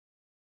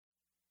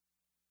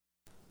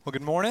Well,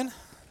 good morning.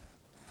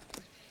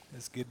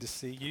 It's good to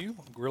see you.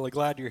 I'm really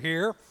glad you're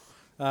here.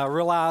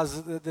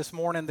 Realize that this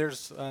morning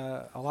there's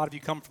a lot of you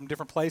come from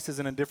different places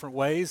and in different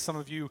ways. Some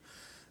of you,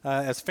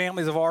 as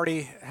families, have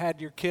already had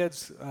your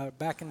kids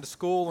back into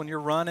school and you're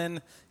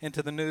running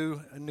into the new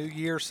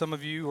year. Some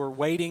of you are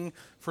waiting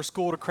for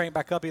school to crank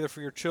back up, either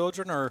for your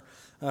children or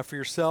for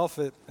yourself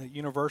at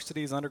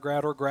universities,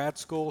 undergrad or grad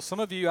school. Some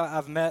of you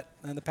I've met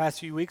in the past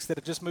few weeks that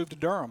have just moved to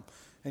Durham,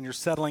 and you're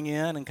settling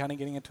in and kind of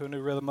getting into a new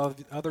rhythm.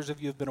 Others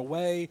of you have been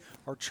away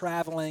or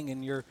traveling,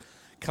 and you're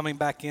coming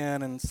back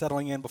in and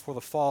settling in before the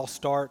fall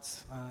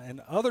starts.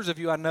 And others of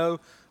you I know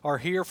are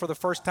here for the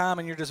first time,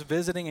 and you're just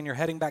visiting, and you're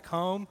heading back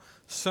home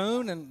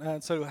soon.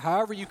 And so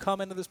however you come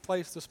into this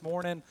place this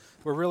morning,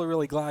 we're really,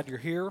 really glad you're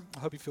here. I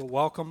hope you feel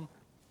welcome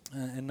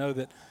and know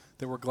that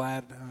we're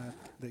glad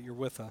that you're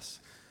with us.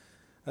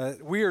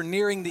 We are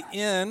nearing the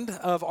end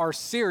of our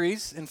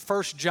series in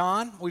 1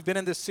 John. We've been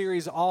in this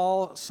series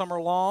all summer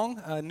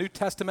long, a New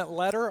Testament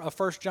letter of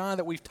 1 John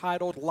that we've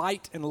titled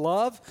Light and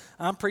Love.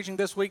 I'm preaching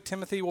this week.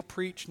 Timothy will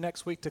preach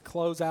next week to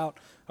close out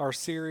our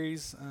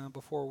series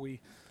before we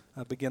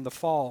begin the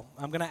fall.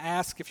 I'm going to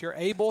ask if you're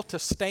able to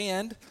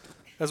stand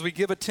as we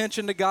give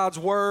attention to God's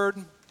Word.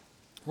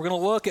 We're going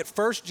to look at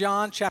 1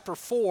 John chapter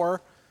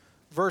 4,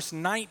 verse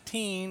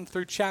 19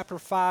 through chapter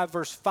 5,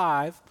 verse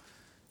 5.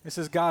 This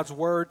is God's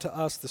word to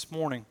us this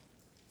morning.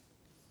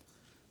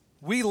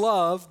 We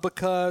love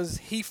because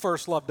he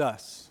first loved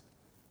us.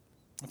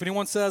 If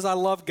anyone says, I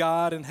love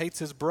God and hates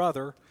his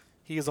brother,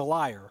 he is a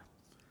liar.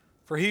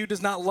 For he who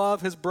does not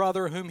love his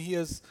brother whom he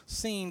has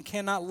seen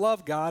cannot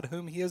love God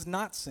whom he has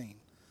not seen.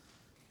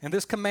 And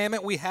this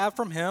commandment we have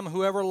from him,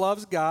 whoever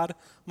loves God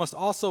must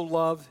also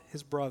love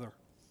his brother.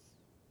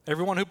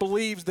 Everyone who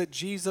believes that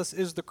Jesus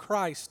is the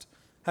Christ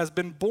has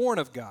been born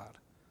of God.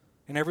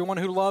 And everyone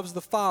who loves the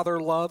Father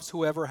loves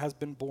whoever has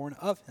been born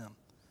of him.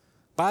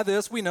 By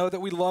this we know that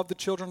we love the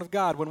children of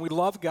God, when we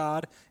love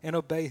God and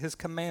obey his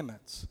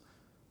commandments.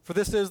 For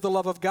this is the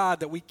love of God,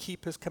 that we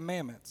keep his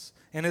commandments.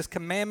 And his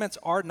commandments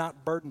are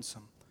not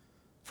burdensome.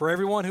 For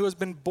everyone who has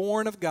been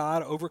born of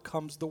God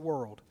overcomes the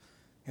world.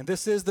 And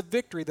this is the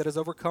victory that has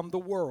overcome the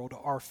world,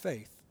 our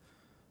faith.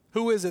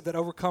 Who is it that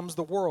overcomes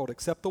the world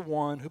except the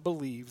one who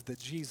believes that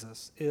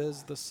Jesus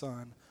is the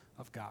Son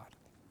of God?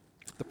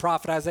 The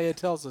prophet Isaiah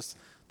tells us,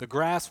 the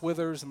grass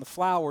withers and the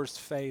flowers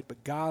fade,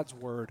 but God's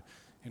word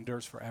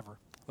endures forever.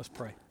 Let's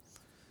pray.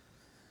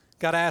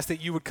 God, I ask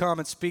that you would come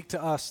and speak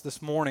to us this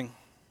morning.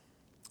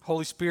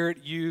 Holy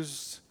Spirit,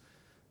 use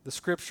the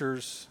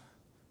scriptures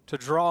to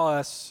draw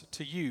us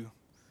to you,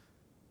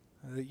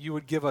 that you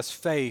would give us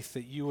faith,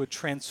 that you would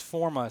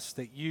transform us,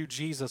 that you,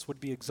 Jesus, would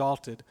be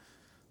exalted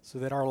so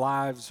that our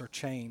lives are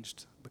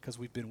changed because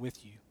we've been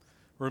with you.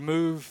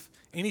 Remove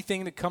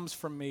anything that comes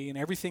from me and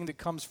everything that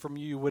comes from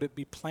you, would it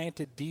be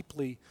planted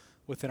deeply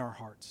within our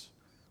hearts.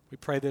 We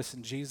pray this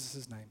in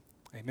Jesus' name.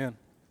 Amen.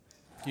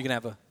 You can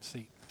have a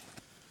seat.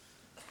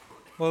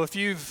 Well, if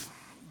you've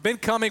been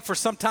coming for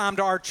some time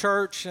to our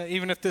church,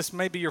 even if this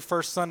may be your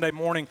first Sunday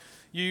morning,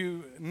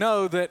 you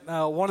know that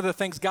one of the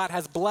things God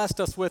has blessed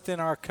us with in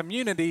our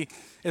community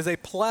is a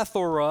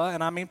plethora,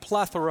 and I mean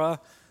plethora,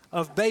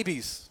 of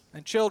babies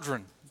and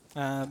children.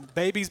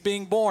 Babies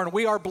being born.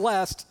 We are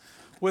blessed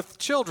with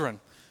children.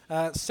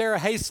 Sarah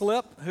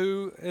Hayslip,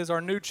 who is our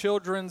new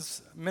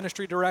children's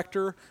ministry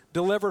director,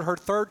 delivered her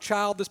third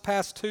child this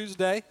past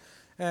Tuesday.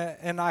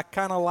 And I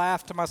kind of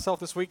laughed to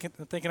myself this week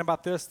thinking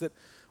about this, that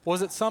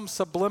was it some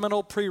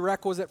subliminal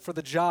prerequisite for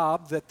the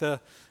job that the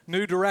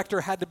new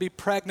director had to be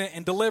pregnant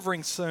and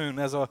delivering soon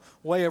as a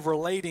way of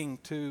relating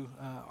to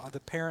the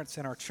parents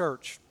in our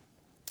church?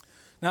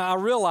 Now, I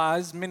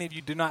realize many of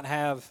you do not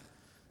have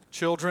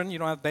children, you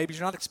don't have babies,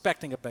 you're not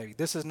expecting a baby.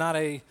 This is not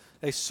a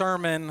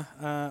sermon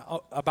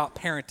about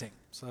parenting.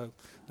 So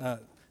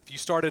if you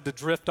started to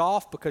drift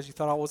off because you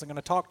thought I wasn't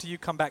going to talk to you,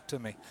 come back to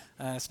me.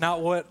 That's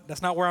not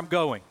where I'm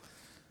going.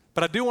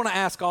 But I do want to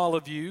ask all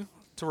of you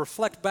to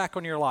reflect back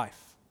on your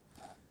life.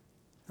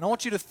 And I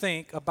want you to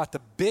think about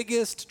the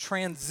biggest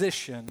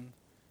transition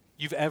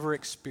you've ever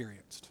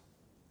experienced.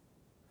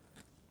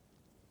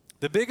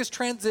 The biggest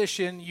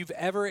transition you've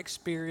ever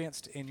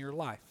experienced in your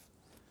life.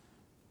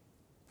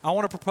 I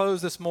want to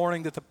propose this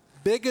morning that the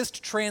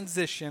biggest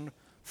transition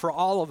for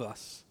all of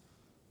us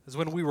is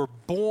when we were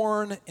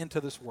born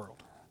into this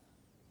world.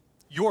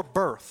 Your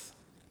birth.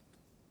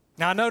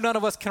 Now, I know none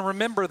of us can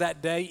remember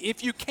that day.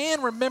 If you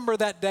can remember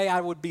that day, I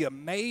would be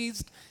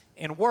amazed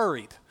and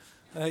worried.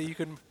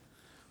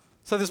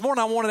 So this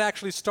morning, I wanted to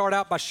actually start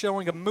out by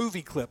showing a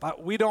movie clip.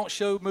 We don't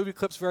show movie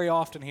clips very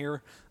often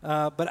here,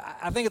 but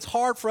I think it's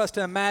hard for us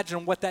to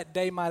imagine what that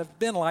day might have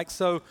been like.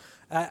 So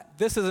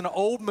this is an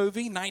old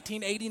movie,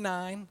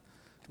 1989.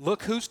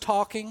 Look Who's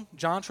Talking,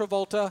 John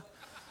Travolta.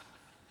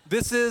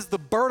 This is the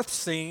birth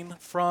scene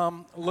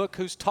from Look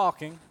Who's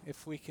Talking,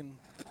 if we can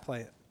play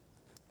it.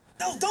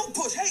 No, don't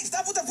push. Hey,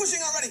 stop with the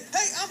pushing already.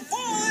 Hey, I'm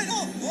fine.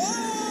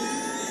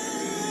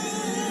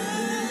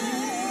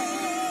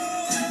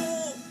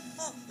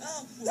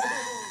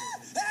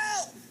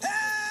 Help!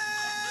 Help!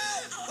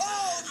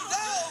 Oh,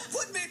 no!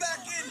 Put me back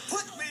in.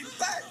 Put me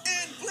back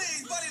in, please.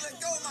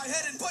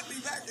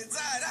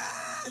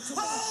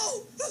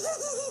 Oh!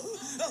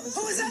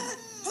 Who is that?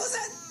 Who's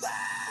that?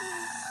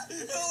 Ah! Who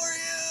are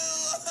you?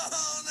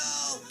 Oh,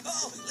 no.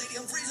 Oh, lady,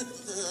 I'm freezing.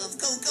 I'm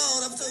so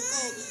cold. I'm so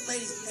cold.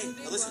 Lady,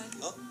 hey, listen.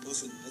 Oh,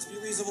 listen. Let's be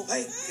reasonable.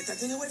 Hey, get that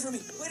thing away from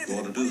me. Wait a minute. You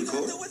want to What are do you the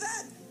going to chord? do with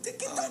that?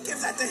 Don't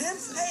give that to him.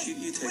 Hey,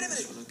 You take wait a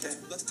this minute. one, okay?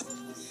 Let's talk.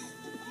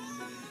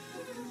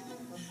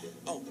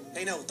 Oh,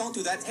 hey, no, don't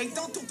do that. Hey,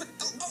 don't do that.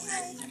 Oh,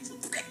 hey.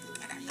 Get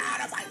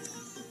out of my...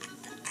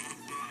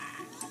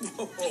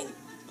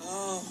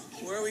 Oh,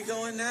 where are we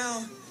going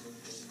now?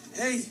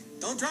 Hey,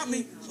 don't drop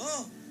me.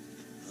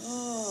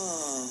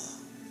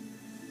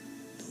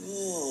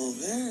 Oh,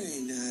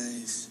 very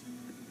nice.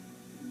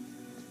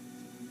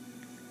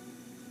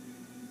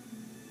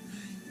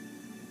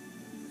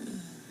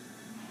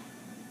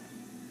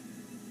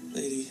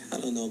 Lady, I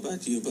don't know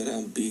about you, but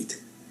I'm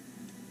beat.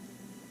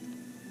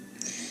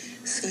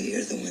 So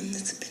you're the one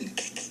that's been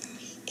kicking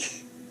me.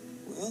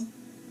 Well,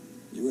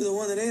 you were the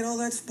one that ate all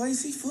that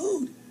spicy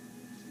food.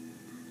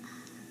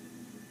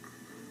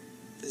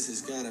 This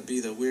has got to be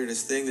the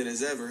weirdest thing that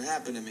has ever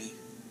happened to me.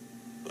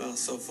 Well,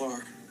 so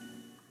far.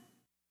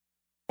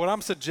 What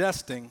I'm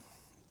suggesting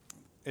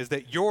is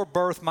that your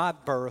birth, my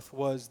birth,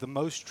 was the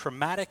most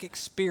traumatic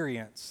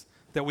experience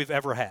that we've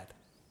ever had.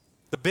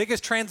 The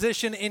biggest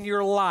transition in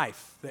your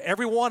life.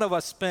 Every one of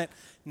us spent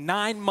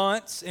 9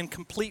 months in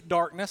complete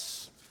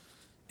darkness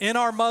in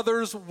our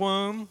mother's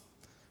womb,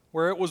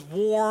 where it was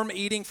warm,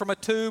 eating from a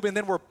tube, and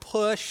then we're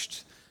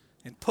pushed,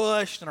 and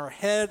our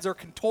heads are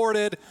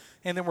contorted,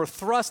 and then we're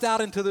thrust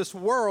out into this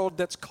world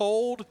that's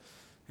cold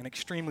and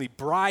extremely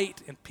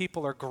bright, and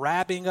people are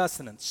grabbing us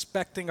and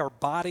inspecting our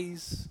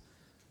bodies.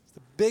 It's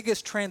the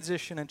biggest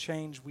transition and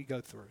change we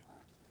go through.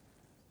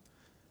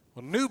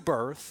 Well, new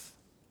birth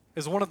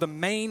is one of the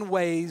main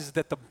ways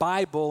that the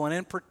Bible, and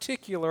in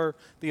particular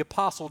the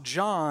Apostle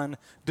John,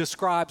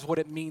 describes what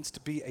it means to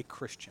be a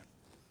Christian.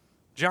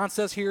 John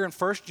says here in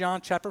 1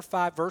 John chapter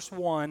 5, verse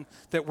 1,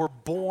 that we're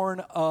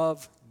born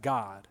of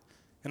God.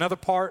 In other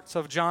parts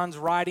of John's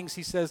writings,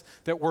 he says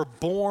that we're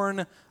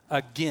born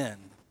again.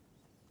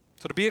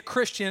 So to be a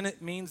Christian,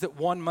 it means that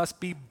one must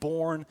be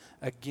born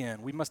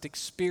again. We must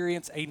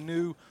experience a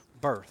new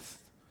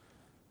birth.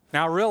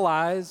 Now, I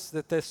realize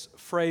that this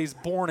phrase,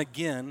 born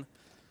again,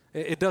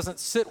 it doesn't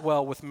sit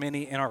well with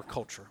many in our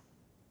culture.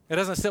 It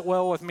doesn't sit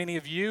well with many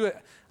of you.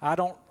 I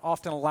don't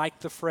often like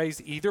the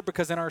phrase either,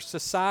 because in our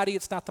society,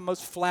 it's not the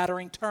most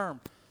flattering term.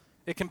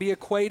 It can be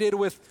equated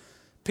with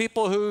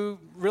people who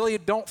really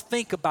don't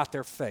think about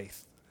their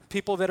faith,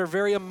 people that are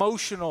very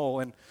emotional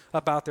and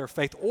about their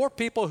faith, or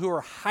people who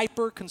are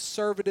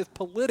hyper-conservative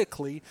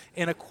politically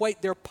and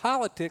equate their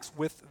politics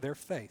with their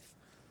faith.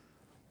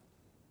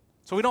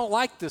 So we don't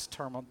like this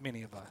term,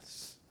 many of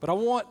us. But I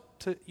want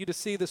you to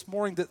see this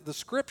morning that the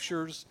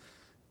Scriptures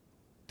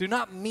do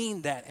not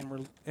mean that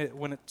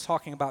when it's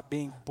talking about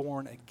being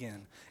born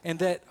again. And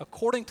that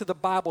according to the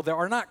Bible, there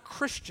are not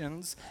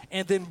Christians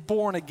and then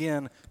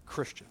born-again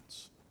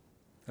Christians.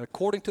 And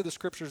according to the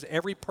Scriptures,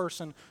 every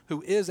person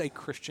who is a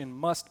Christian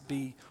must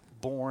be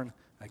born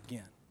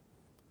again.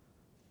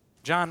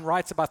 John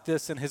writes about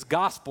this in his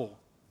Gospel,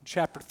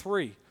 chapter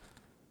 3,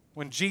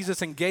 when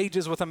Jesus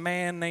engages with a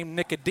man named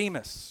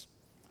Nicodemus.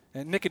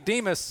 And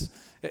Nicodemus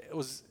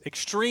was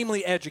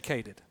extremely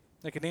educated.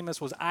 Nicodemus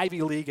was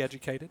Ivy League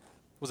educated,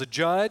 was a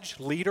judge,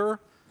 leader,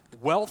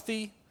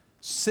 wealthy,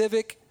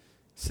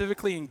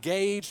 civically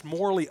engaged,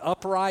 morally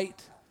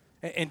upright.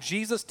 And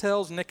Jesus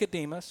tells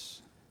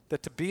Nicodemus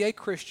that to be a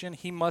Christian,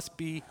 he must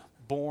be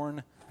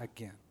born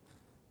again.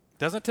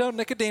 Doesn't tell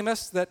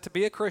Nicodemus that to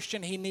be a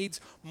Christian, he needs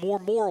more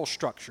moral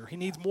structure. He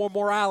needs more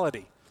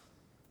morality.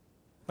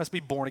 Must be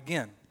born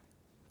again.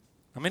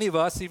 Now, many of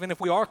us, even if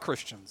we are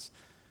Christians,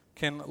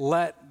 can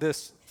let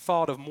this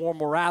thought of more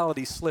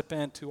morality slip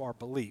into our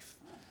belief.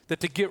 That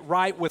to get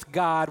right with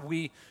God,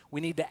 we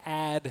need to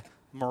add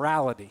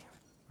morality.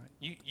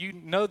 You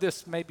know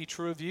this may be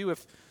true of you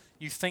if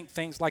you think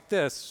things like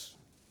this.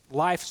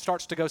 Life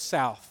starts to go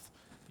south.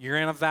 You're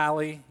in a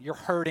valley, you're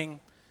hurting,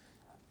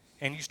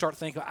 and you start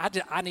thinking,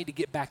 I need to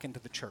get back into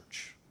the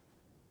church.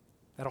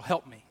 That'll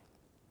help me.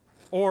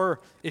 Or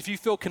if you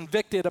feel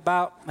convicted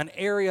about an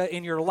area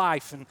in your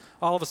life and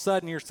all of a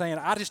sudden you're saying,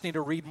 I just need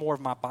to read more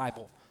of my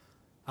Bible.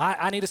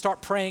 I need to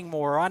start praying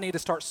more. Or I need to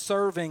start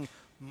serving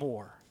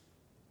more.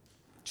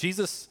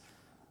 Jesus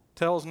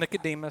tells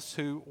Nicodemus,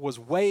 who was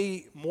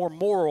way more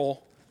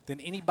moral than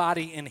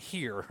anybody in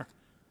here,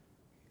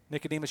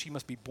 Nicodemus, you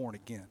must be born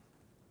again.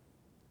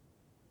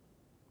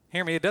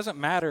 Hear me, it doesn't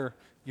matter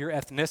your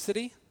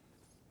ethnicity,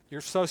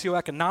 your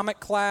socioeconomic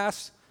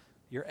class,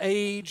 your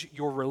age,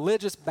 your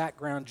religious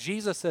background.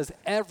 Jesus says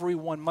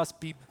everyone must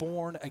be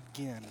born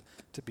again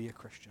to be a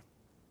Christian.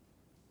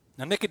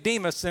 Now,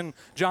 Nicodemus in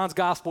John's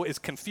gospel is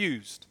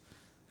confused,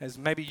 as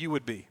maybe you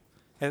would be,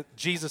 at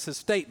Jesus'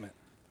 statement.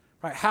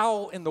 Right?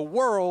 How in the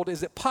world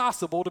is it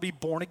possible to be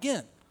born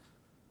again?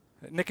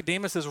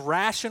 Nicodemus is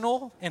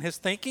rational in his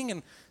thinking,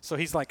 and so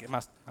he's like,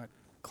 I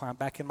climb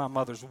back in my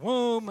mother's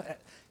womb.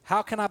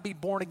 How can I be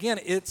born again?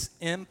 It's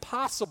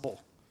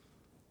impossible.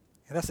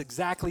 And that's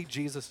exactly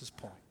Jesus'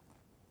 point.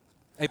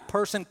 A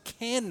person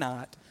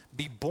cannot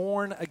be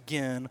born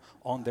again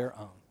on their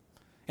own.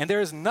 And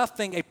there is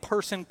nothing a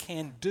person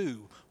can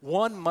do.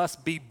 One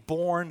must be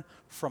born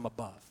from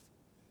above.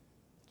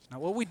 It's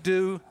not what we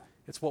do,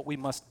 it's what we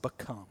must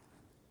become.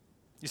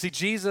 You see,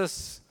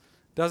 Jesus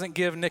doesn't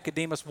give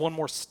Nicodemus one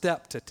more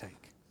step to take.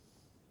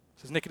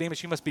 He says,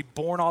 Nicodemus, you must be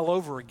born all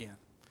over again.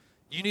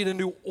 You need a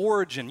new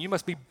origin. You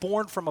must be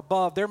born from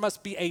above. There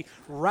must be a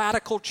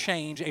radical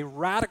change, a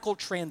radical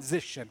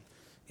transition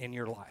in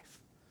your life.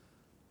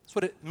 That's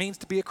what it means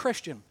to be a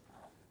Christian.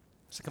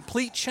 It's a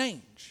complete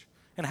change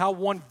in how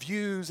one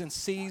views and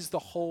sees the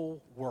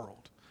whole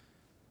world.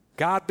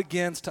 God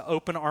begins to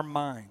open our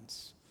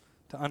minds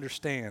to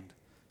understand,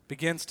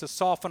 begins to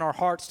soften our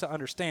hearts to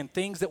understand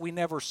things that we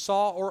never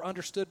saw or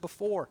understood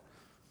before.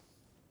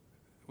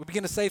 We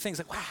begin to say things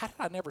like, wow, how did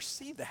I never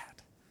see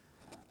that?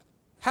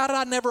 How did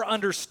I never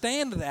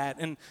understand that?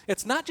 And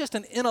it's not just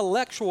an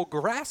intellectual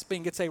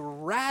grasping, it's a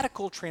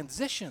radical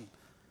transition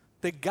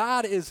that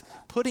God is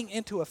putting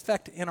into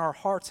effect in our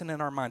hearts and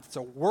in our minds. It's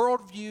a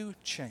worldview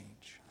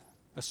change,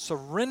 a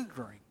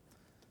surrendering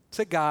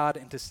to God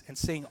and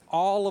seeing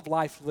all of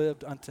life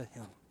lived unto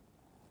Him.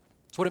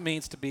 That's what it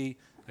means to be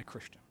a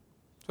Christian.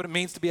 That's what it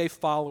means to be a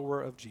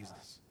follower of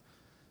Jesus.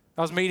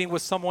 I was meeting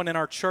with someone in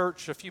our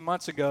church a few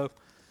months ago,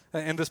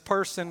 and this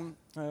person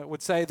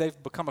would say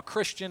they've become a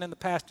Christian in the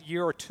past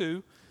year or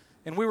two,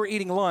 and we were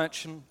eating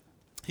lunch, and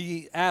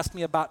he asked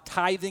me about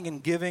tithing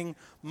and giving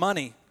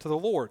money to the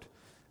Lord.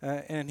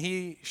 And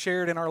he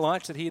shared in our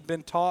lunch that he had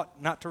been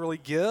taught not to really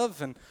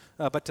give,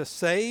 but to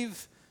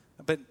save,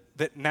 but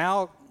that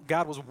now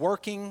God was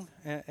working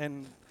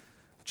and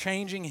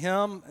changing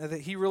him,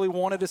 that he really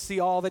wanted to see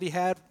all that he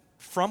had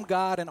from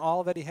God and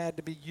all that he had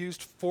to be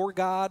used for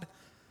God.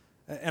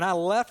 And I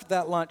left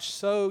that lunch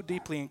so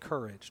deeply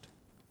encouraged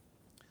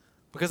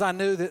because I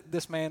knew that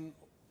this man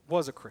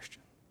was a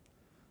Christian,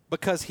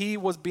 because he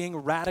was being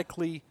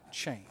radically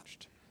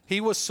changed.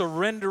 He was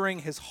surrendering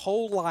his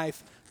whole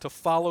life to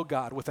follow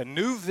God with a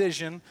new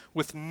vision,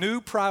 with new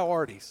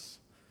priorities,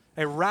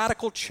 a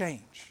radical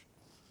change.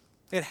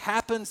 It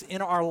happens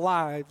in our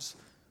lives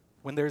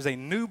when there's a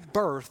new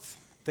birth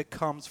that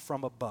comes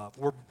from above.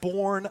 We're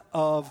born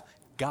of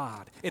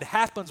God. It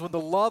happens when the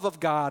love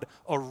of God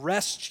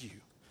arrests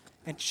you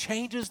and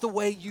changes the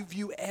way you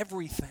view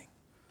everything.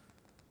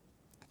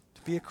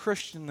 To be a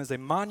Christian is a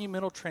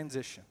monumental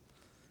transition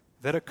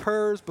that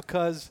occurs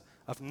because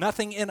of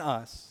nothing in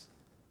us,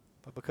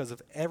 but because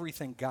of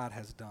everything God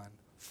has done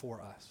for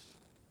us.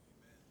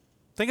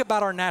 Think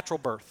about our natural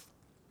birth.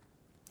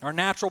 Our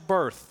natural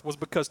birth was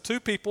because two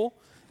people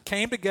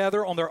came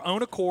together on their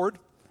own accord,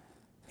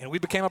 and we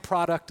became a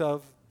product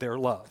of their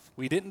love.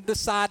 We didn't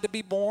decide to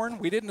be born.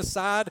 We didn't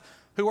decide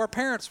who our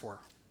parents were.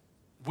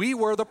 We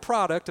were the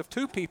product of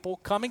two people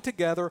coming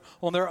together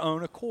on their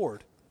own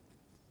accord.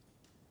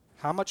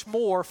 How much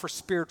more for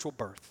spiritual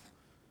birth?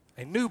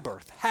 A new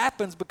birth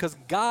happens because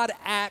God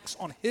acts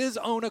on His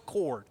own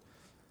accord.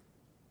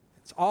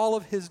 It's all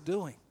of His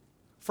doing.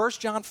 1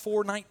 John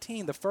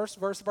 4:19, the first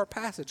verse of our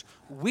passage.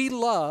 We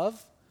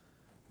love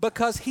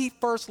because He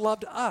first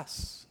loved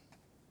us.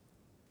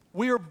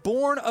 We are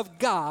born of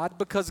God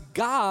because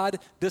God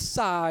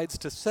decides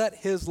to set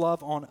His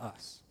love on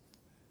us.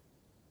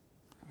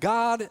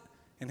 God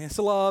and His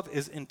love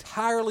is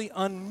entirely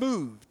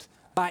unmoved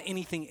by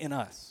anything in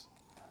us.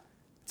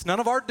 It's none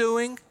of our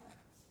doing.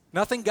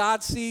 Nothing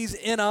God sees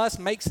in us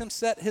makes Him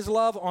set His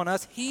love on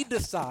us. He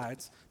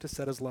decides to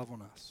set His love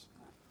on us.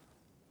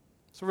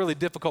 It's a really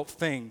difficult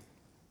thing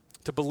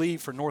to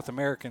believe for North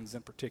Americans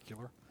in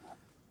particular.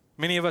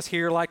 Many of us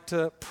here like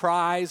to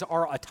prize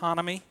our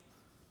autonomy.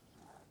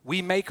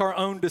 We make our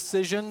own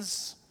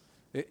decisions.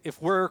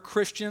 If we're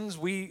Christians,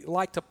 we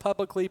like to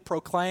publicly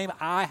proclaim,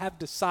 I have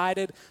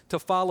decided to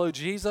follow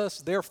Jesus,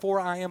 therefore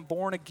I am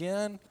born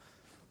again.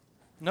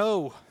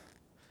 No,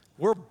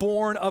 we're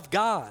born of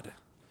God.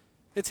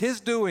 It's His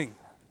doing.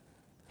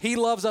 He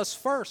loves us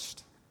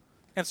first.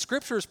 And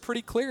Scripture is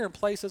pretty clear in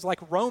places like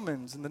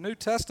Romans in the New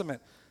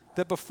Testament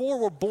that before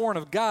we're born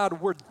of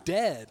God, we're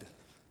dead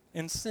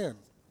in sin.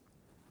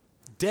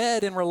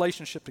 Dead in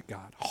relationship to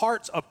God.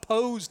 Hearts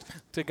opposed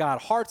to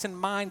God. Hearts and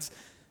minds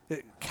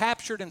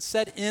captured and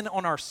set in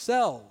on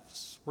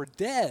ourselves. We're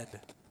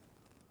dead.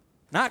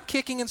 Not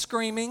kicking and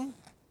screaming.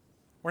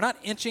 We're not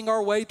inching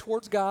our way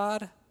towards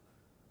God.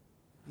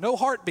 No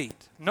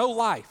heartbeat. No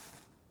life.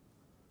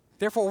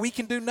 Therefore, we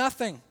can do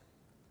nothing.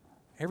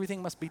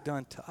 Everything must be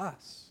done to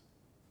us.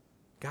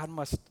 God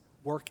must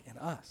work in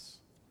us.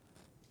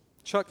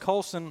 Chuck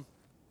Colson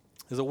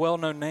is a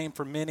well-known name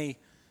for many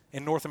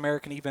in North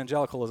American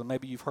evangelicalism.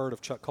 Maybe you've heard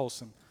of Chuck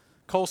Colson.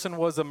 Colson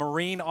was a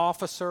Marine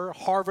officer,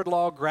 Harvard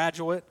Law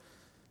graduate,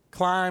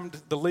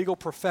 climbed the legal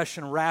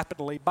profession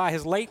rapidly. By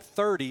his late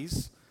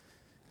 30s,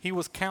 he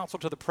was counsel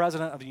to the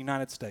President of the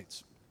United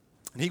States.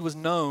 And he was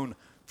known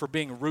for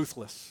being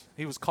ruthless.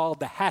 He was called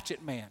the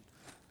hatchet man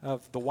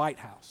of the White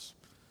House.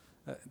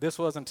 This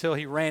was until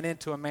he ran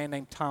into a man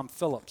named Tom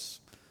Phillips,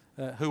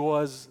 who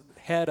was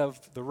head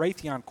of the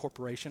Raytheon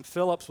Corporation.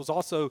 Phillips was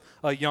also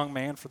a young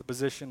man for the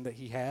position that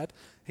he had.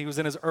 He was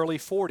in his early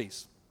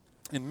 40s.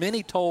 And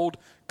many told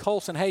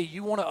Colson, hey,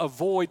 you want to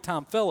avoid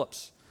Tom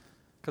Phillips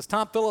because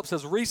Tom Phillips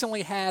has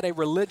recently had a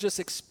religious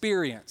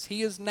experience.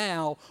 He is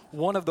now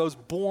one of those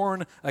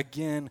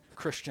born-again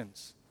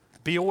Christians.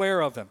 Be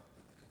aware of him.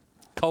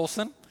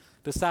 Colson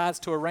decides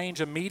to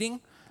arrange a meeting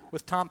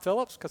with Tom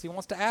Phillips because he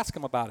wants to ask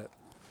him about it.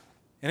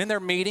 And in their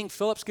meeting,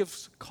 Phillips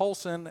gives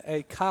Colson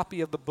a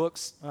copy of the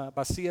books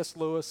by C.S.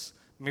 Lewis,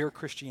 Mere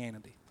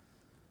Christianity.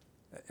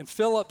 And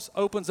Phillips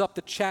opens up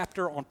the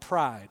chapter on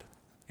pride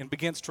and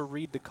begins to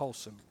read to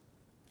Colson.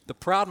 The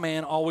proud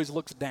man always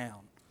looks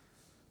down.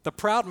 The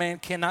proud man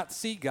cannot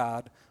see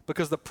God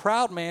because the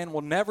proud man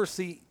will never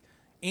see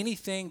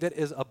anything that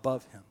is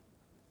above him.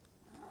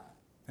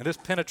 And this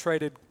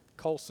penetrated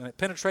Colson. It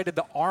penetrated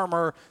the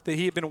armor that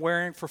he had been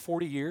wearing for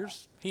 40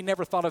 years. He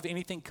never thought of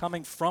anything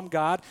coming from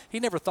God. He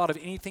never thought of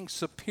anything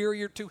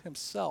superior to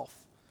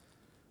himself.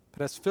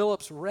 But as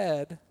Phillips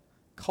read,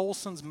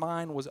 Colson's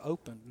mind was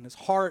opened and his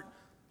heart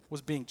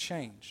was being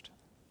changed.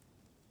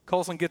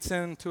 Colson gets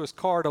into his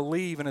car to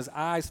leave and his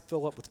eyes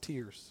fill up with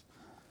tears.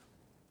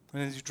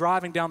 And as he's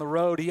driving down the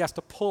road, he has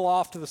to pull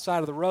off to the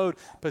side of the road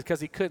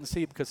because he couldn't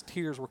see because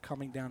tears were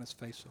coming down his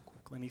face so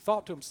quickly. And he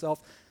thought to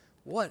himself,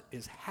 what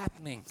is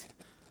happening?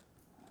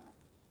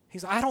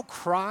 He's I don't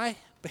cry,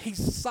 but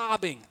he's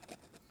sobbing.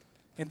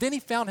 And then he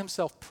found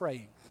himself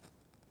praying.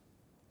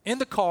 In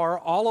the car,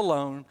 all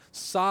alone,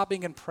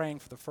 sobbing and praying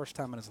for the first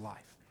time in his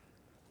life.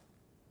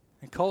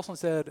 And Colson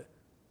said,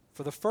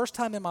 for the first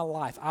time in my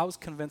life, I was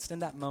convinced in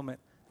that moment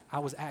I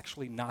was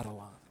actually not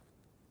alone,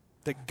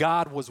 that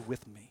God was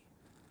with me.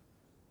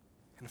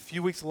 And a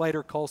few weeks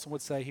later, Colson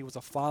would say he was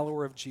a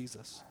follower of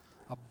Jesus,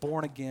 a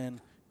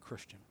born-again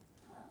Christian.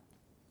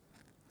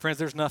 Friends,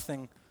 there's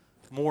nothing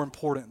more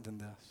important than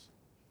this.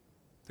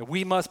 That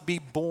we must be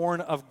born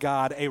of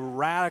God, a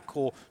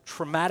radical,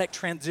 traumatic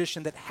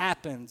transition that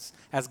happens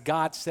as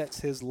God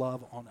sets his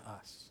love on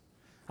us.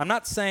 I'm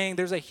not saying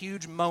there's a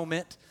huge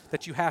moment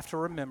that you have to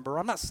remember.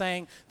 I'm not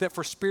saying that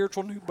for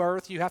spiritual new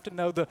birth you have to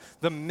know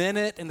the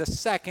minute and the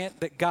second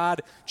that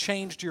God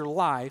changed your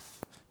life.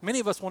 Many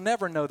of us will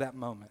never know that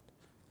moment.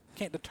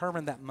 Can't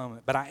determine that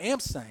moment. But I am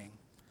saying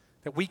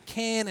that we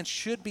can and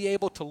should be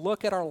able to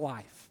look at our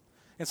life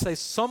and say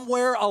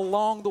somewhere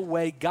along the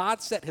way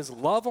God set his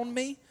love on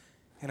me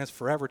and has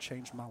forever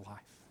changed my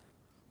life.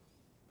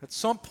 At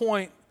some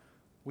point,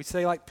 we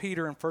say like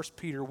Peter in 1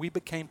 Peter, we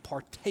became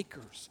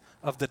partakers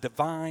of the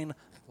divine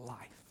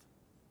life.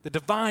 The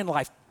divine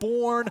life,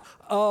 born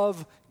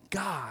of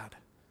God.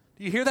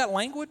 Do you hear that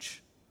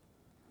language?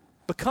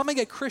 Becoming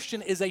a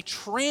Christian is a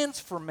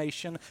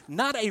transformation,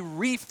 not a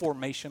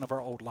reformation of our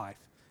old life.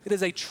 It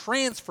is a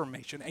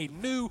transformation, a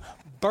new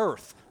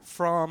birth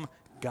from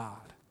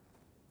God.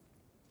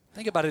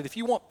 Think about it. If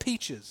you want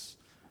peaches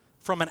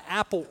from an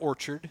apple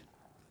orchard,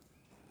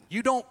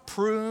 you don't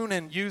prune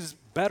and use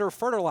better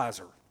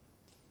fertilizer.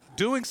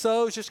 Doing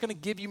so is just going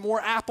to give you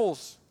more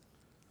apples.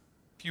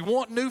 If you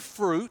want new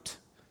fruit,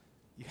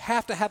 you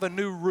have to have a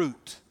new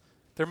root.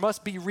 There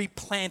must be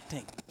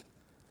replanting.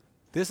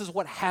 This is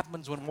what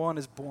happens when one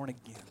is born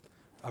again.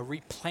 A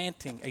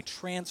replanting, a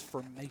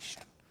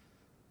transformation.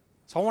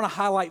 So I want to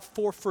highlight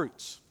 4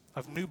 fruits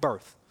of new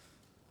birth.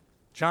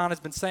 John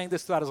has been saying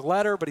this throughout his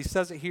letter, but he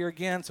says it here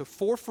again. So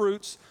 4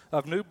 fruits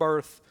of new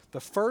birth. The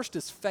first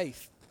is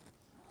faith.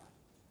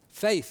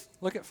 Faith.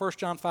 Look at 1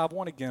 John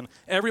 5:1 again.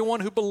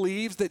 Everyone who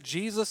believes that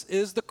Jesus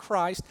is the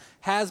Christ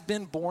has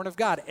been born of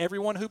God.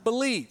 Everyone who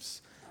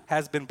believes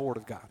has been born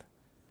of God.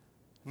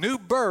 New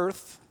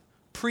birth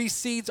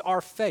precedes our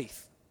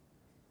faith.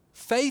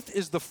 Faith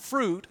is the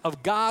fruit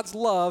of God's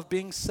love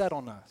being set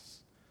on us.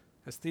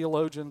 As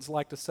theologians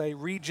like to say,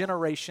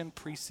 regeneration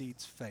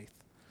precedes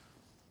faith.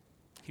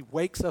 He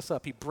wakes us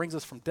up. He brings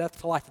us from death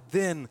to life.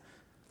 Then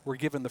we're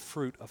given the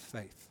fruit of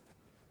faith.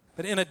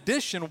 But in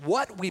addition,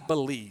 what we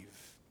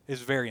believe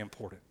is very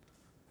important.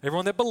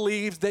 Everyone that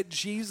believes that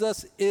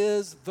Jesus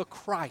is the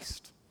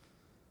Christ.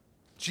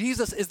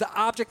 Jesus is the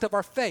object of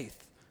our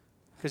faith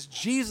because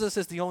Jesus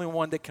is the only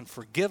one that can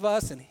forgive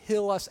us and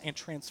heal us and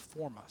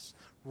transform us.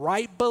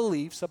 Right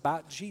beliefs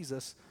about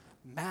Jesus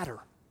matter.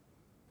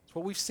 That's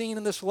what we've seen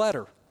in this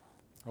letter.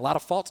 A lot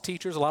of false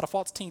teachers, a lot of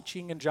false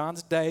teaching in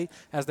John's day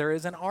as there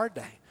is in our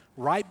day.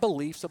 Right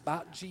beliefs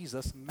about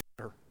Jesus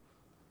matter.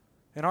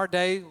 In our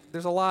day,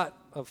 there's a lot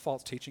of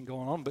false teaching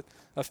going on, but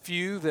a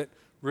few that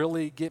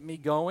really get me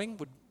going.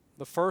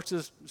 The first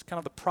is kind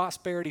of the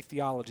prosperity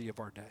theology of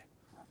our day.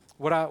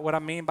 What I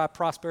mean by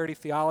prosperity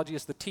theology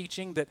is the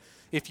teaching that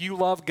if you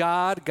love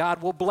God,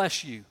 God will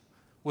bless you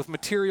with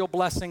material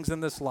blessings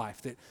in this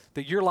life,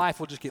 that your life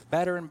will just get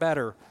better and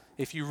better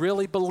if you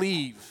really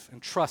believe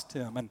and trust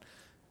him. And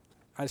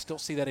I just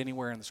don't see that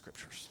anywhere in the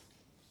scriptures.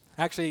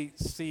 I actually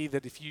see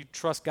that if you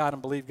trust God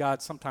and believe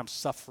God, sometimes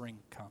suffering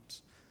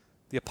comes.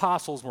 The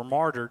apostles were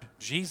martyred.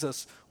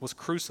 Jesus was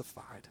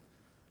crucified.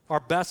 Our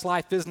best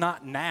life is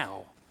not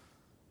now.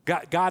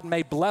 God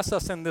may bless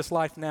us in this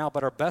life now,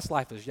 but our best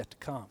life is yet to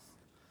come.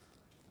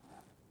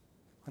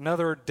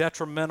 Another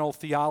detrimental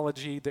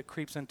theology that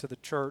creeps into the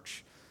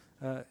church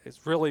is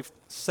really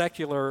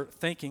secular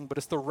thinking, but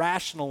it's the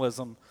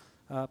rationalism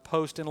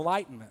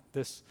post-enlightenment,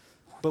 this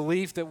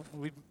belief that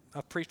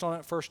I've preached on it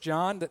at 1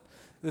 John,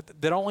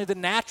 that only the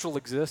natural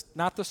exists,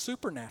 not the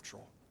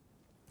supernatural.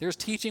 There's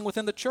teaching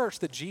within the church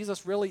that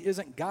Jesus really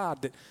isn't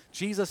God, that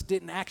Jesus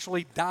didn't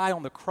actually die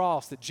on the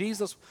cross, that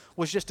Jesus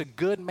was just a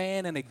good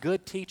man and a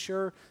good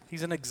teacher.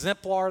 He's an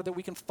exemplar that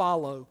we can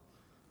follow.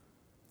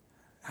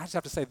 I just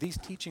have to say, these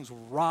teachings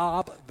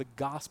rob the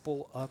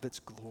gospel of its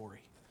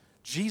glory.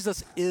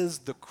 Jesus is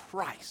the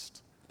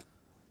Christ.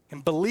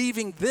 And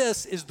believing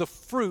this is the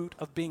fruit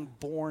of being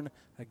born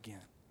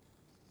again.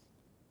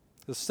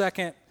 The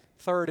second,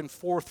 third, and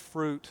fourth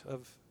fruit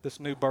of this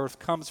new birth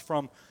comes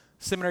from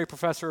seminary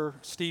professor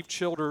Steve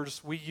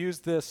Childers. We use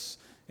this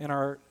in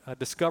our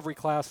discovery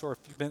class, or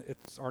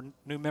it's our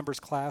new members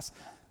class.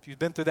 If you've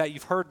been through that,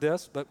 you've heard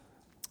this, but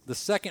the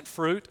second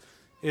fruit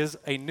is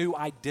a new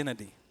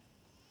identity.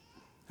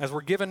 As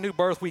we're given new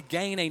birth, we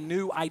gain a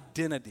new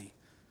identity.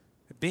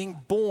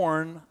 Being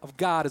born of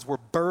God is we're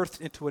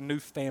birthed into a new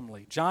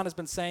family. John has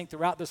been saying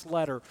throughout this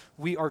letter,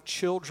 we are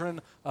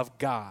children of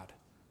God,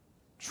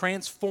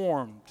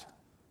 transformed.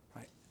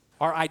 Right?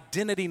 Our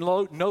identity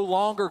no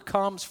longer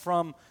comes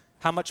from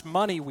how much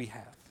money we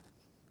have.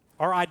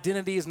 Our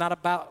identity is not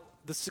about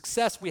the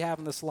success we have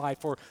in this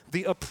life or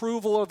the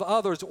approval of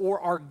others or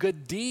our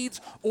good deeds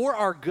or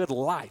our good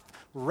life.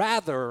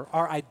 Rather,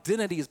 our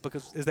identity is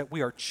that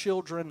we are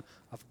children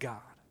of God.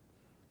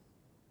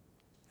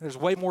 There's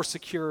way more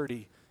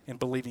security in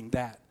believing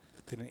that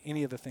than in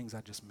any of the things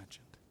I just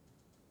mentioned.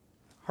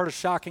 I heard a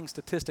shocking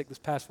statistic this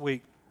past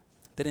week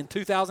that in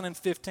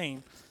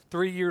 2015,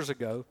 3 years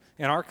ago,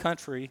 in our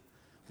country,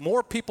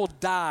 more people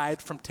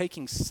died from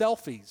taking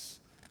selfies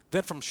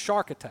than from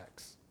shark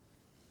attacks.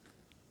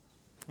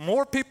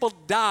 More people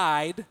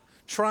died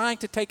trying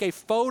to take a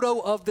photo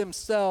of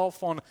themselves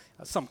on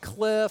some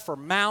cliff or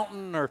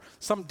mountain or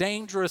some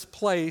dangerous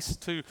place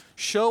to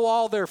show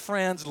all their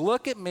friends,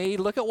 look at me,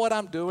 look at what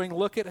I'm doing,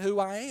 look at who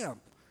I am,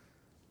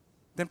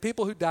 than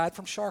people who died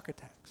from shark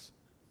attacks.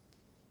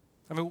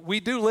 I mean, we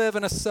do live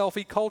in a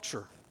selfie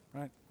culture,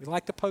 right? We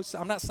like to post.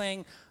 I'm not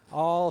saying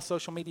all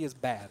social media is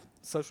bad.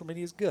 Social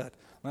media is good.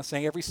 I'm not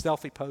saying every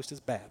selfie post is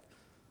bad.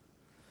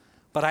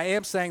 But I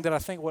am saying that I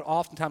think what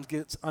oftentimes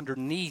gets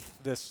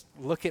underneath this,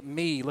 look at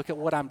me, look at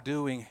what I'm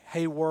doing,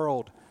 hey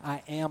world,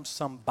 I am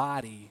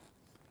somebody,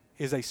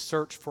 is a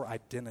search for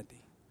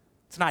identity.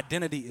 It's an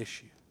identity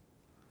issue.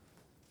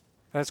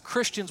 As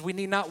Christians, we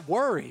need not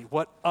worry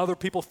what other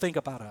people think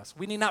about us.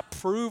 We need not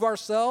prove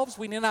ourselves.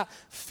 We need not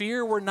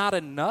fear we're not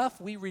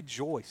enough. We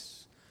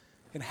rejoice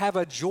and have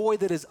a joy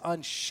that is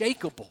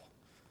unshakable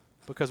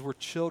because we're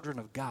children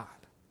of God.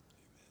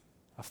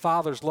 A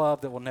Father's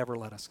love that will never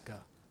let us go.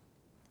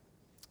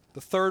 The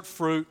third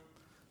fruit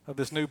of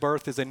this new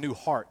birth is a new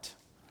heart.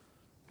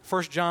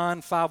 1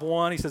 John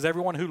 5:1, he says,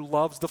 everyone who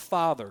loves the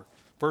Father.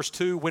 Verse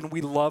 2, when we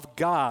love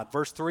God.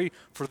 Verse 3,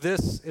 for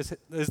this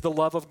is the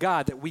love of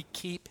God, that we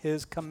keep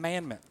his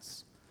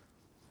commandments.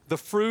 The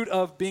fruit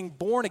of being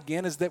born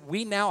again is that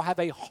we now have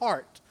a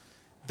heart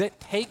that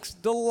takes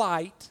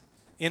delight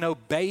in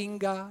obeying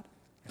God,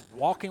 and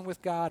walking with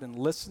God, and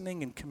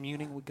listening and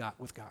communing with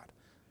God.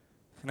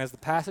 And as the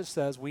passage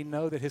says, we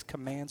know that his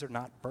commands are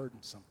not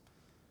burdensome,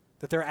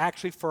 that they're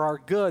actually for our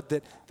good,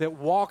 that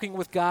walking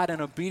with God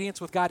and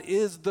obedience with God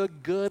is the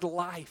good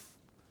life.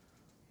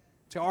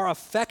 So our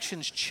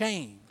affections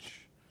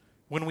change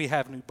when we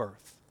have new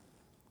birth.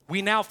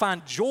 We now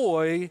find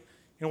joy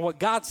in what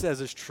God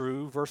says is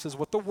true versus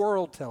what the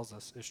world tells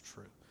us is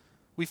true.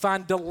 We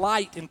find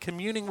delight in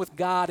communing with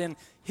God in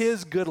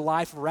his good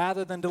life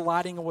rather than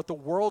delighting in what the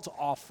world's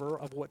offer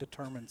of what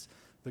determines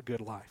the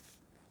good life.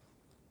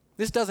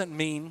 This doesn't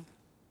mean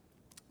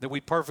that we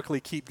perfectly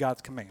keep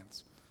God's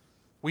commands.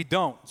 We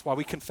don't. That's why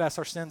we confess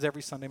our sins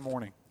every Sunday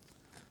morning.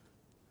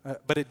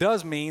 But it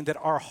does mean that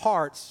our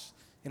hearts,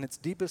 in its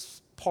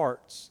deepest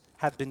parts,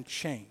 have been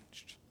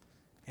changed.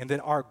 And that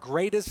our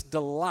greatest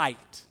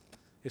delight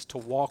is to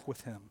walk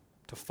with him,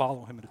 to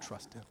follow him, and to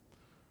trust him.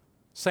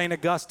 St.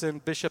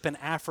 Augustine, bishop in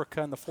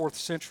Africa in the 4th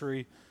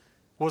century,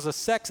 was a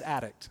sex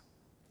addict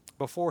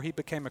before he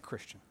became a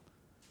Christian.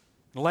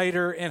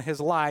 Later in his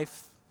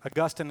life,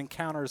 Augustine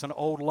encounters an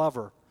old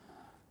lover.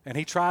 And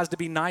he tries to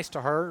be nice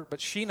to her, but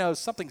she knows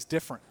something's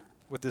different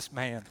with this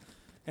man.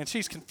 And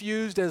she's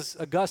confused as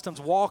Augustine's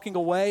walking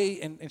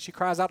away, and she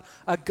cries out,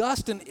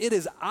 Augustine, it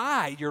is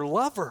I, your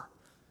lover.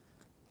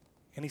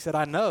 And he said,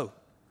 I know,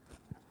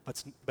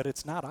 but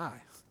it's not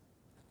I.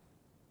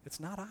 It's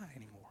not I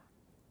anymore.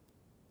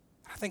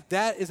 I think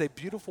that is a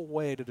beautiful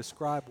way to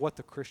describe what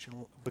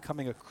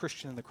becoming a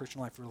Christian in the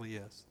Christian life really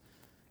is.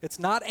 It's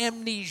not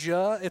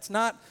amnesia. It's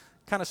not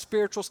kind of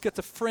spiritual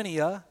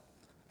schizophrenia.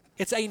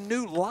 It's a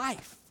new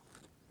life.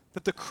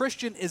 That the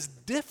Christian is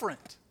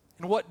different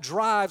in what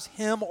drives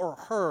him or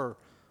her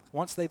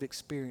once they've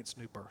experienced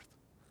new birth.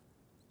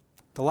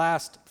 The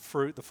last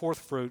fruit, the fourth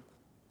fruit,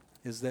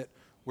 is that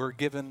we're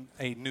given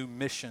a new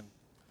mission.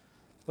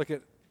 Look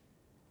at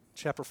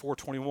chapter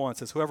 4:21. It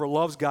says, whoever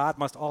loves God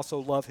must also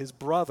love his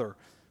brother.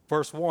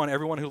 Verse 1,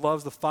 everyone who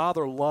loves the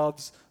Father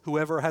loves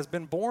whoever has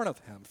been born of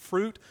him.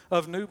 Fruit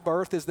of new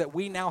birth is that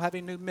we now have a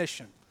new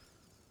mission.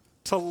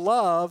 to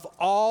love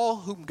all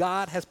whom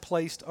God has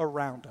placed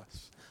around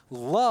us.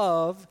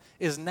 Love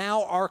is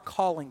now our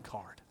calling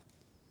card.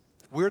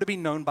 We're to be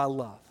known by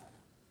love.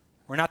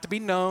 We're not to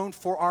be known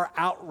for our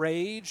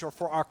outrage or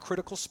for our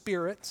critical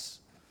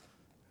spirits,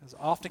 as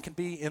often can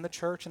be in the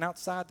church and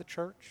outside the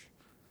church.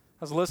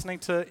 I was listening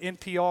to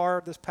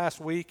NPR this past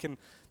week, and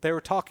they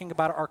were talking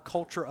about our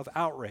culture of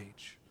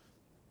outrage.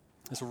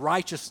 This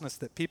righteousness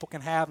that people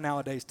can have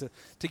nowadays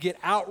to get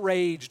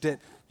outraged at,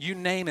 you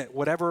name it,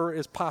 whatever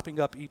is popping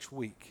up each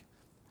week.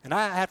 And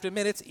I have to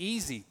admit, it's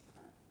easy.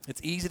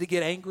 It's easy to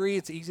get angry.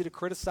 It's easy to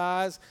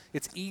criticize.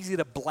 It's easy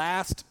to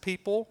blast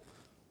people.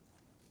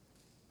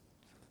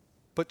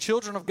 But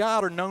children of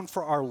God are known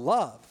for our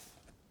love,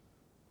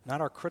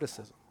 not our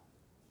criticism.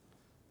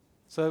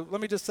 So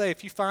let me just say,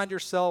 if you find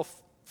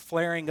yourself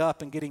flaring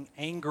up and getting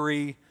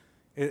angry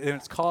and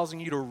it's causing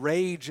you to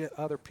rage at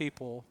other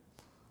people,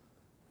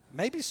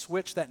 maybe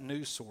switch that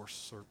news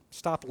source or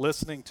stop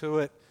listening to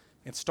it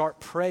and start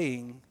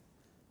praying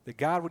that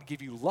God would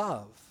give you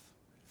love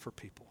for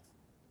people.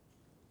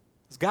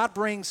 As God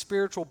brings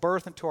spiritual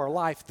birth into our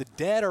life, the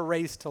dead are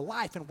raised to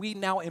life, and we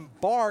now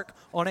embark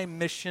on a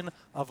mission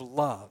of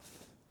love,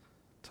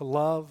 to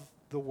love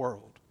the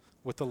world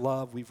with the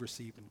love we've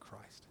received in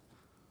Christ.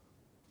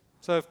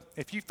 So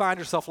if you find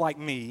yourself like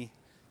me,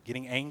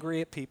 getting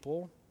angry at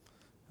people,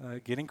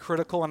 getting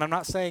critical, and I'm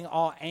not saying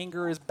all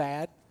anger is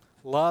bad.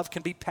 Love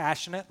can be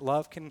passionate.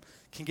 Love can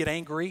get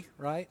angry,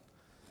 right?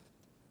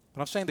 But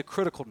I'm saying the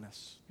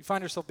criticalness. You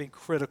find yourself being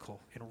critical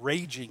and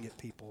raging at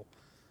people.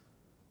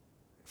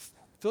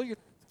 Fill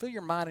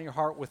your mind and your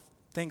heart with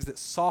things that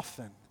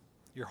soften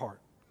your heart,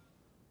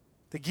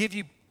 that give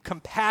you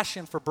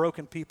compassion for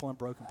broken people in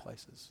broken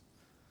places.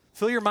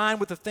 Fill your mind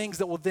with the things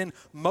that will then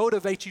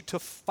motivate you to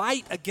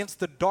fight against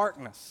the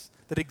darkness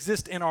that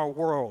exists in our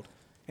world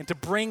and to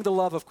bring the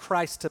love of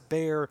Christ to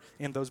bear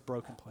in those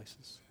broken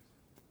places.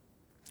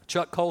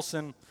 Chuck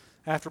Colson,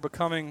 after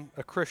becoming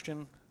a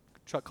Christian,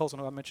 Chuck Colson,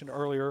 who I mentioned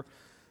earlier,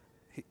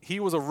 he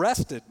was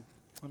arrested,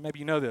 and maybe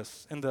you know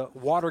this, in the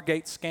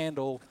Watergate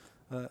scandal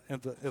in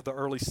the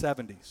early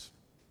 70s.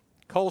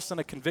 Colson,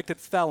 a convicted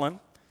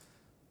felon,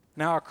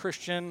 now a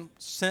Christian,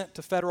 sent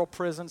to federal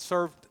prison,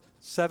 served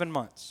 7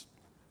 months.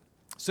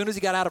 As soon as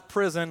he got out of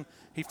prison,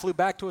 he flew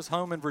back to his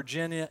home in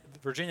Virginia,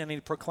 and he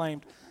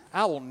proclaimed,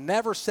 "I will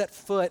never set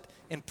foot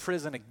in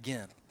prison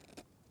again.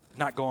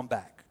 Not going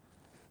back."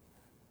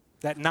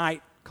 That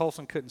night,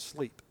 Colson couldn't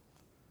sleep.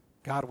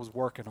 God was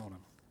working on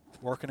him,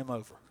 working him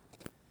over.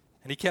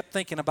 And he kept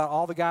thinking about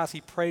all the guys he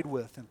prayed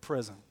with in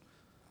prison,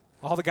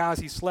 all the guys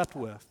he slept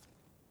with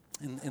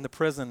in the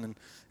prison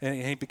and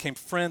he became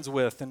friends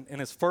with. And in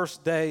his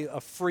first day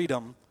of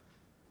freedom,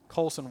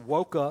 Colson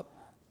woke up.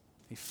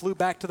 He flew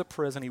back to the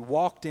prison. He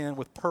walked in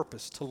with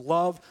purpose to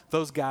love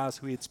those guys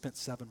who he had spent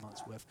 7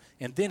 months with.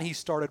 And then he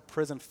started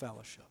Prison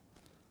Fellowship,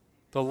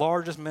 the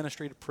largest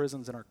ministry to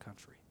prisons in our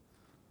country.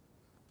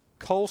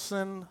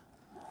 Colson,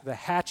 the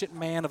hatchet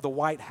man of the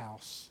White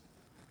House,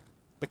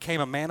 became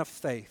a man of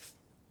faith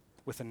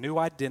with a new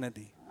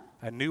identity,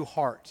 a new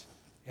heart,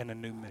 and a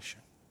new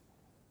mission.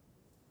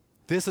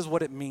 This is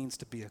what it means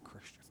to be a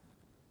Christian.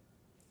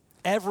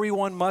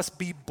 Everyone must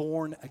be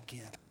born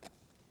again.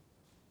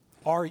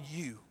 Are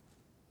you?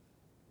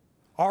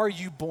 Are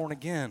you born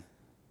again?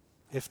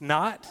 If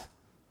not,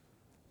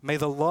 may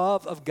the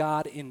love of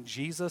God in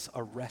Jesus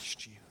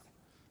arrest you.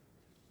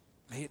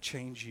 May it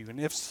change you. And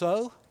if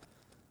so,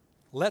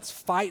 let's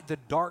fight the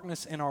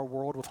darkness in our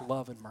world with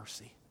love and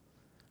mercy.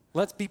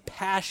 Let's be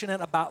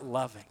passionate about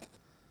loving.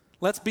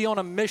 Let's be on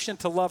a mission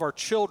to love our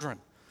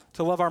children,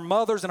 to love our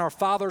mothers and our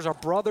fathers, our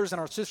brothers and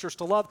our sisters,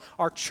 to love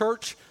our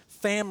church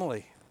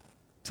family,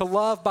 to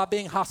love by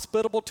being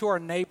hospitable to our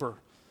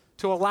neighbor,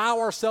 to allow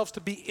ourselves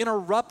to be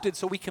interrupted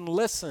so we can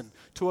listen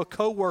to a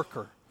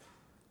coworker,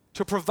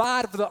 to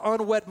provide for the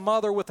unwed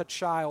mother with a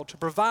child, to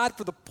provide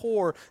for the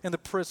poor and the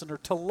prisoner,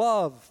 to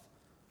love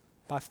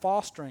by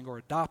fostering or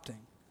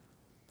adopting.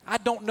 I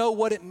don't know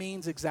what it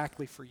means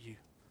exactly for you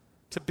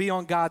to be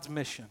on God's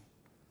mission.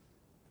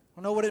 I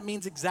don't know what it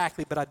means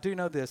exactly, but I do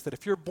know this, that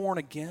if you're born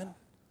again,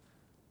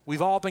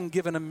 we've all been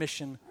given a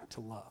mission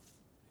to love.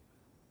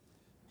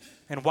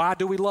 And why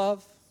do we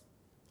love?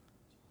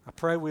 I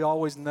pray we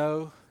always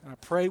know, and I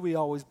pray we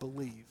always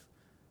believe,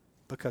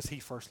 because he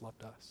first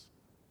loved us.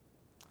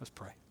 Let's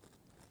pray.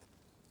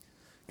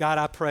 God,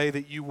 I pray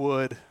that you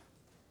would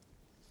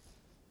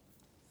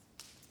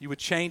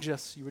change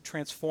us, you would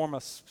transform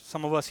us.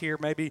 Some of us here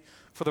maybe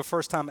for the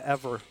first time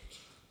ever.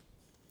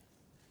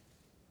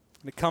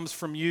 And it comes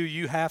from you.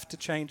 You have to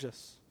change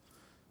us.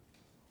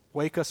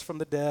 Wake us from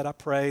the dead, I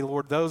pray.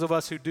 Lord, those of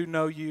us who do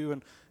know you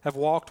and have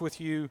walked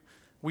with you,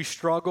 we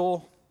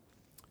struggle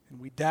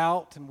and we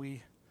doubt and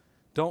we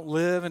don't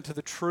live into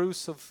the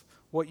truths of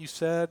what you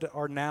said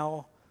are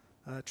now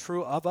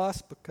true of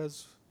us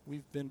because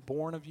we've been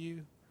born of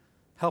you.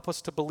 Help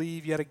us to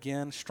believe yet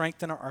again.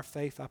 Strengthen our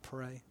faith, I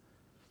pray.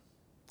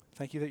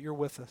 Thank you that you're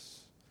with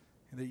us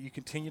and that you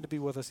continue to be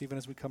with us even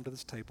as we come to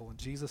this table. In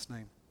Jesus'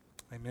 name,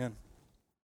 amen.